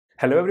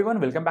Hello everyone,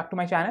 welcome back to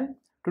my channel.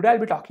 Today I'll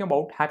be talking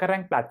about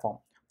HackerRank platform.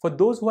 For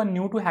those who are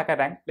new to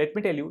HackerRank, let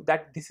me tell you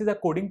that this is a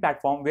coding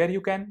platform where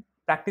you can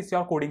practice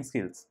your coding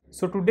skills.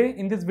 So today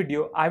in this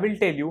video, I will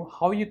tell you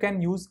how you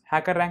can use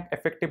HackerRank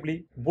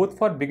effectively both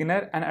for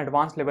beginner and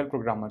advanced level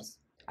programmers.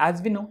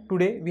 As we know,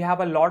 today we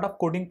have a lot of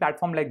coding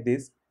platform like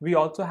this. We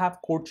also have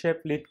CodeChef,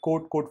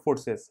 LeetCode,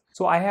 CodeForces.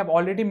 So I have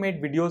already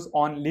made videos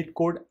on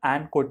LeetCode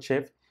and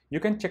CodeChef.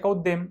 You can check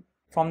out them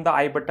from the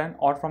I button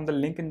or from the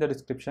link in the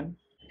description.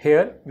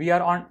 Here we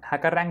are on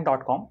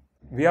HackerRank.com.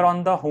 We are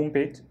on the home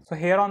page. So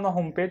here on the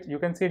home page, you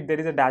can see there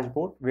is a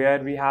dashboard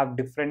where we have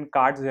different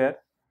cards here,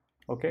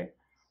 okay,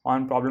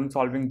 on problem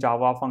solving,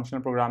 Java,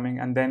 functional programming.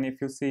 And then if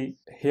you see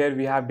here,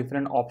 we have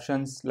different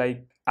options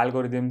like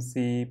algorithms,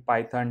 C,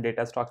 Python,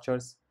 data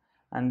structures.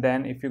 And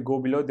then if you go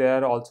below,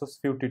 there are also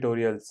few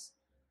tutorials,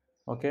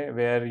 okay,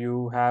 where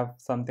you have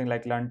something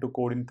like learn to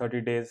code in 30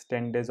 days,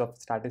 10 days of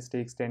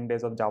statistics, 10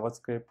 days of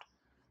JavaScript.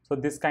 So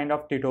this kind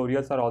of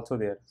tutorials are also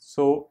there.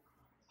 So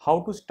how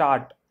to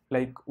start,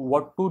 like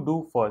what to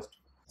do first.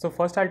 So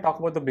first I'll talk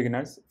about the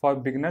beginners. For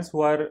beginners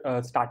who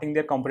are starting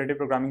their competitive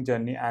programming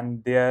journey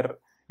and they are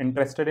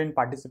interested in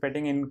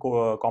participating in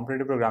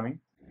competitive programming,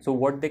 so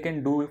what they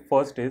can do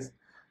first is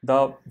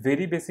the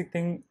very basic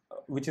thing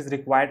which is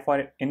required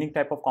for any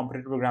type of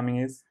competitive programming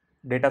is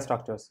data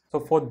structures. So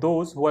for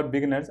those who are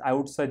beginners, I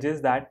would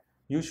suggest that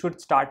you should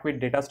start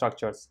with data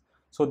structures.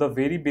 So the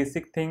very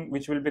basic thing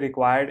which will be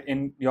required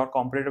in your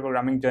competitive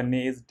programming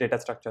journey is data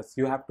structures.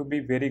 You have to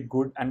be very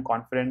good and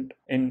confident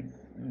in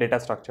data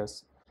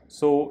structures.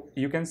 So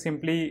you can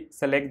simply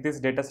select this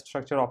data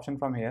structure option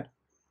from here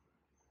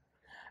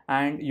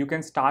and you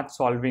can start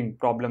solving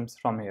problems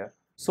from here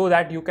so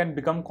that you can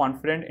become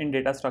confident in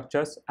data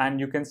structures and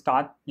you can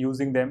start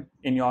using them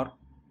in your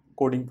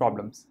coding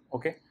problems.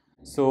 Okay.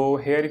 So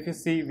here if you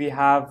see, we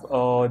have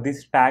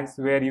these tags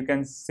where you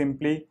can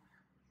simply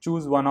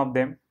choose one of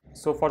them.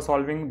 So for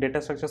solving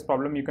data structures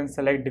problem, you can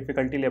select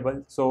difficulty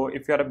level. So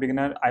if you are a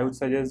beginner, I would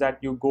suggest that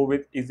you go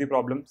with easy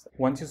problems.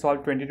 Once you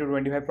solve 20 to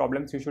 25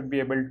 problems, you should be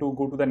able to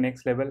go to the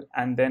next level.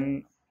 And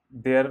then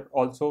there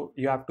also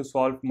you have to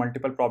solve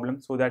multiple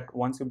problems so that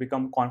once you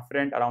become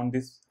confident around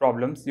these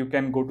problems, you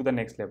can go to the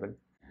next level.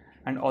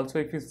 And also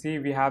if you see,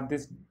 we have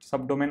this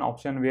subdomain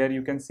option where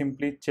you can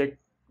simply check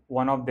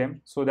one of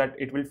them so that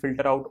it will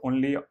filter out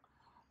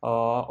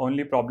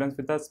only problems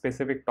with a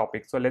specific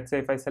topic. So let's say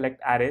if I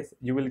select arrays,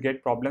 you will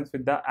get problems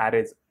with the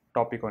arrays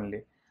topic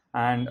only.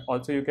 And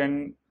also you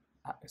can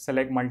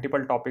select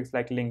multiple topics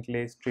like linked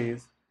list,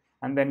 trees,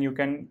 and then you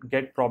can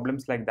get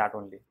problems like that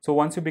only. So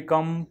once you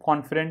become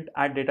confident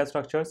at data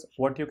structures,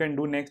 what you can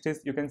do next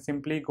is you can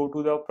simply go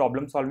to the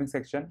problem solving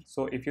section.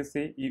 So if you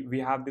see,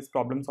 we have this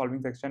problem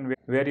solving section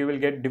where you will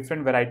get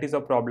different varieties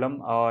of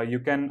problem. You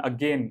can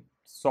again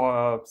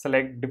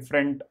select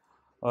different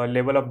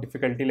level of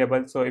difficulty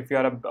level. So if you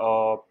are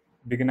a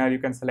beginner, you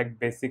can select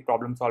basic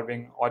problem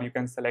solving, or you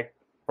can select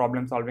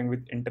problem solving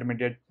with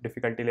intermediate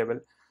difficulty level.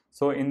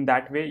 So in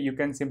that way, you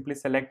can simply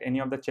select any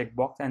of the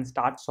checkbox and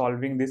start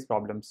solving these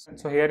problems.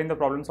 So here in the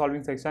problem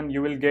solving section,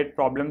 you will get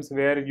problems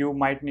where you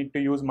might need to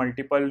use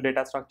multiple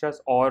data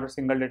structures or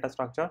single data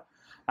structure,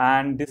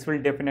 and this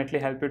will definitely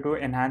help you to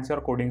enhance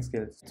your coding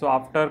skills. So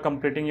after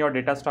completing your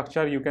data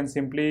structure, you can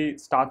simply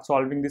start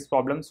solving this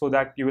problem so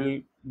that you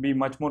will be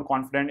much more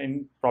confident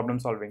in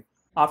problem solving.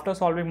 After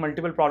solving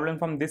multiple problems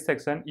from this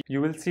section,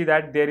 you will see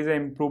that there is an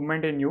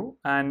improvement in you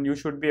and you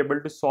should be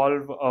able to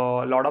solve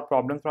a lot of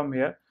problems from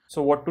here.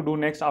 So what to do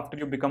next after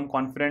you become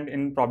confident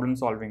in problem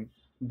solving?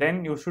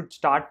 Then you should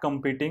start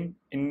competing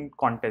in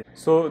contest.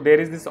 So there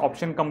is this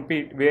option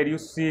compete where you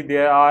see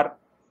there are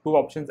two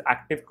options,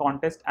 active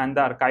contest and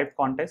the archived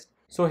contest.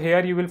 So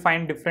here you will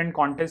find different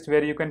contests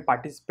where you can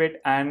participate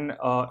and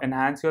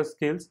enhance your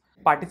skills.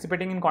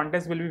 Participating in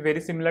contest will be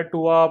very similar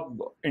to a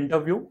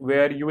interview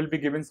where you will be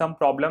given some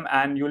problem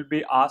and you will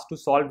be asked to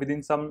solve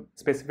within some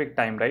specific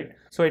time, right?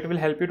 So it will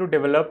help you to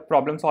develop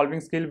problem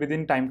solving skill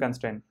within time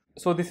constraint.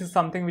 So this is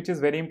something which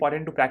is very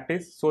important to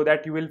practice so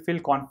that you will feel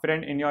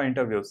confident in your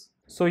interviews.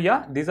 So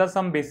yeah, these are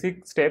some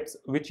basic steps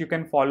which you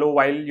can follow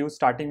while you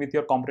starting with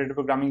your competitive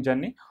programming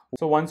journey.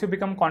 So once you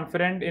become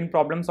confident in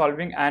problem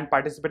solving and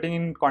participating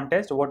in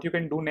contest, what you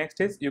can do next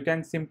is you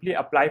can simply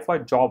apply for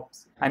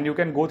jobs and you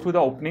can go through the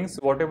openings.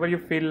 Whatever you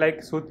feel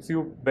like suits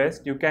you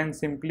best, you can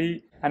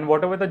simply, and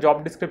whatever the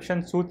job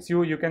description suits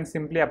you, you can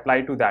simply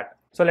apply to that.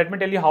 So let me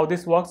tell you how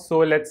this works. So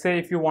let's say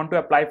if you want to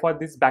apply for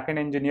this backend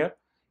engineer,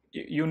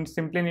 you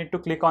simply need to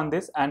click on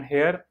this, and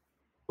here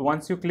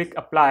once you click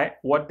apply,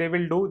 what they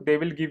will do, they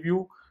will give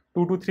you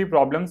 2 to 3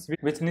 problems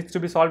which needs to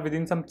be solved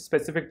within some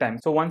specific time.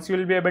 So once you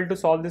will be able to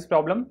solve this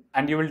problem,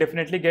 and you will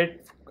definitely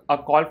get a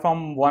call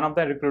from one of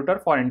the recruiter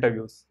for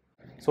interviews.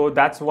 So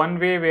that's one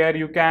way where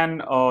you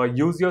can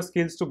use your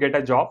skills to get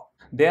a job.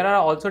 There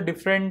are also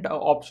different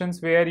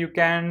options where you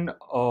can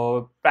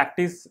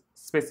practice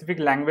specific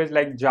language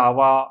like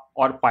Java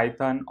or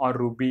Python or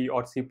Ruby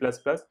or C++.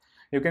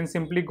 You can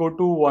simply go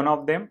to one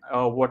of them,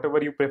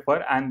 whatever you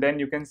prefer, and then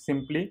you can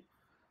simply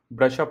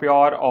brush up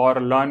your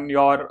or learn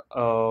your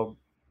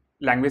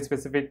language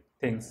specific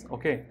things.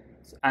 Okay,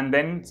 and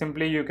then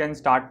simply you can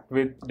start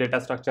with data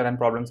structure and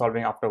problem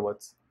solving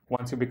afterwards,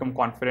 once you become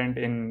confident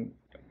in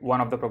one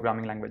of the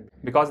programming language,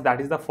 because that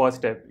is the first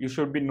step. You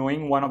should be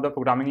knowing one of the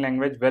programming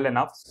language well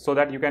enough so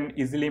that you can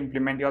easily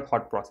implement your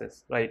thought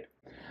process, right?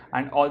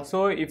 And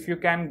also, if you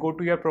can go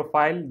to your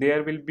profile,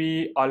 there will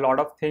be a lot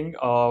of thing.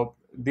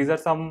 These are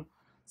some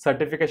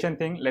certification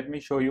thing. Let me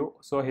show you.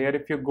 So here,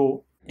 if you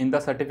go in the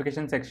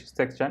certification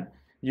section,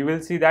 you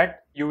will see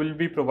that you will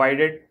be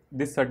provided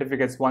these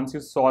certificates. Once you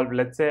solve,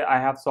 let's say I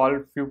have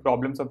solved few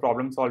problems of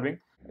problem solving,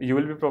 you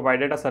will be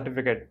provided a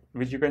certificate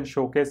which you can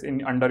showcase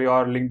in under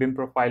your LinkedIn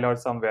profile or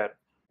somewhere,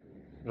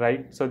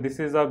 right? So this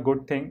is a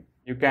good thing.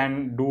 You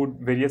can do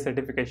various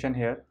certification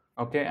here.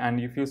 Okay, and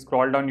if you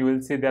scroll down, you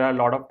will see there are a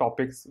lot of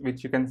topics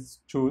which you can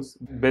choose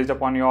based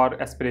upon your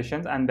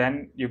aspirations, and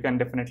then you can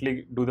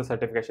definitely do the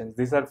certifications.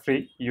 These are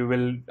free. You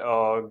will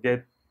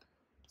get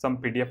some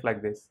PDF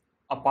like this.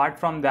 Apart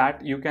from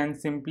that, you can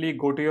simply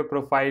go to your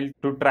profile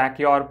to track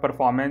your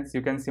performance.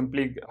 You can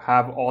simply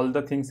have all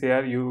the things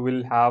here. You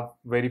will have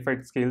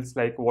verified skills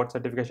like what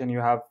certification you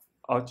have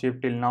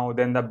achieved till now,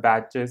 then the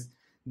batches.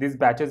 These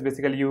batches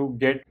basically you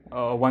get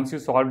once you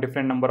solve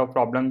different number of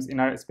problems in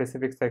a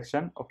specific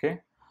section. Okay.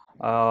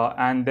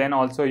 And then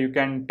also you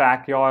can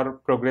track your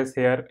progress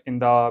here in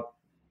the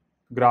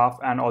graph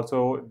and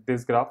also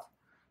this graph.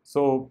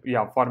 So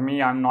yeah, for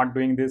me, I'm not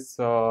doing this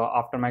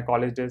after my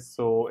college days,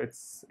 so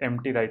it's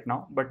empty right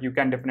now, but you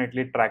can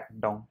definitely track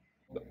it down.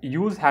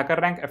 Use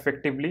HackerRank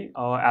effectively.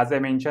 As I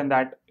mentioned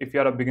that if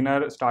you're a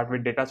beginner, start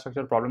with data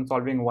structure problem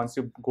solving. Once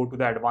you go to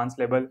the advanced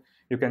level,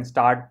 you can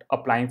start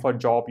applying for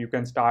job. You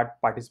can start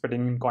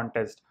participating in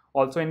contest.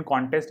 Also in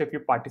contest, if you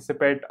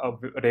participate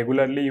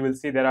regularly, you will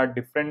see there are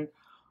different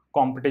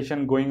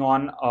competition going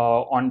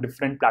on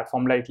different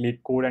platform like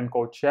LeetCode and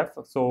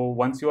CodeChef. So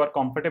once you are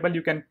comfortable,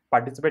 you can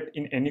participate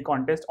in any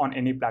contest on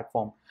any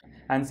platform,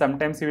 and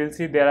sometimes you will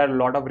see there are a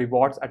lot of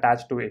rewards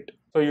attached to it.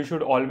 So you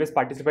should always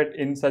participate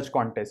in such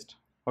contest.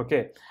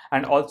 Okay,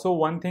 and also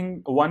one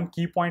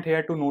key point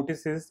here to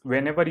notice is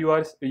whenever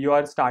you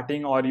are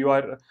starting or you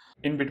are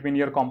in between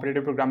your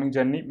competitive programming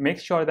journey, make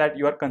sure that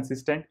you are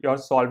consistent, you are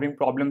solving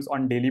problems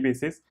on daily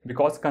basis,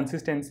 because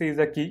consistency is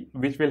a key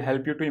which will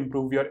help you to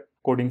improve your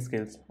coding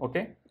skills.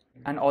 Okay,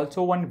 and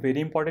also one very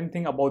important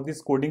thing about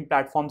these coding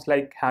platforms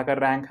like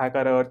HackerRank,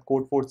 HackerEarth,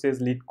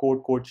 CodeForces,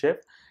 LeetCode, CodeChef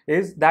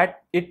is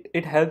that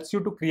it helps you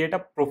to create a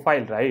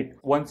profile, right?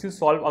 Once you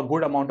solve a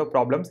good amount of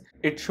problems,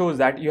 it shows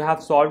that you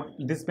have solved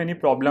this many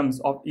problems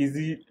of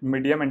easy,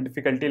 medium and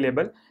difficulty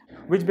level,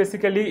 which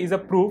basically is a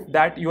proof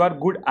that you are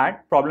good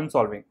at problem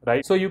solving,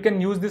 right? So you can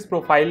use this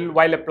profile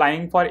while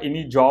applying for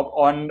any job.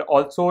 And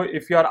also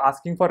if you are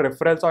asking for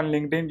referrals on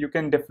LinkedIn, you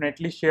can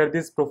definitely share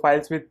these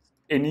profiles with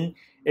any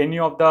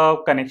of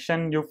the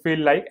connection you feel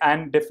like,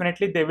 and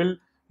definitely they will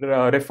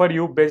refer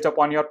you based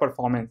upon your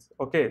performance.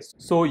 Okay,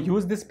 so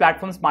use this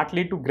platform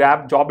smartly to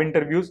grab job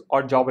interviews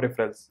or job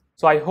referrals.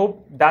 So I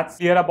hope that's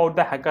clear about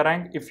the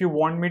HackerRank. If you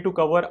want me to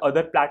cover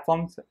other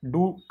platforms,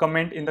 do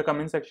comment in the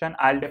comment section.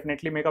 I'll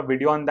definitely make a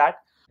video on that.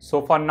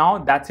 So for now,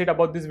 that's it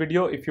about this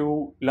video. If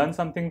you learned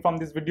something from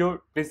this video,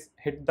 please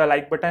hit the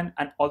like button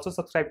and also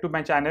subscribe to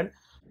my channel.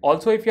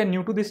 Also, if you're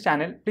new to this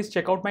channel, please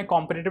check out my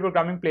competitive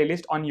programming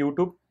playlist on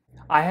YouTube.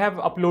 I have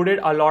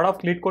uploaded a lot of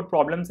LeetCode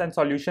problems and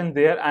solutions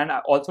there, and I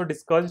also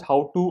discussed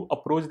how to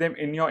approach them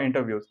in your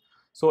interviews.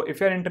 So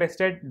if you're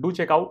interested, do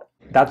check out.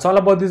 That's all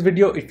about this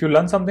video. If you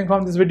learned something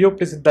from this video,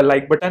 please hit the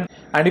like button.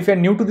 And if you're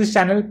new to this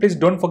channel, please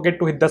don't forget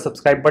to hit the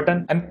subscribe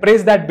button and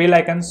press that bell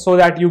icon so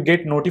that you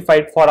get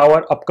notified for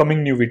our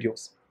upcoming new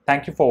videos.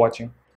 Thank you for watching.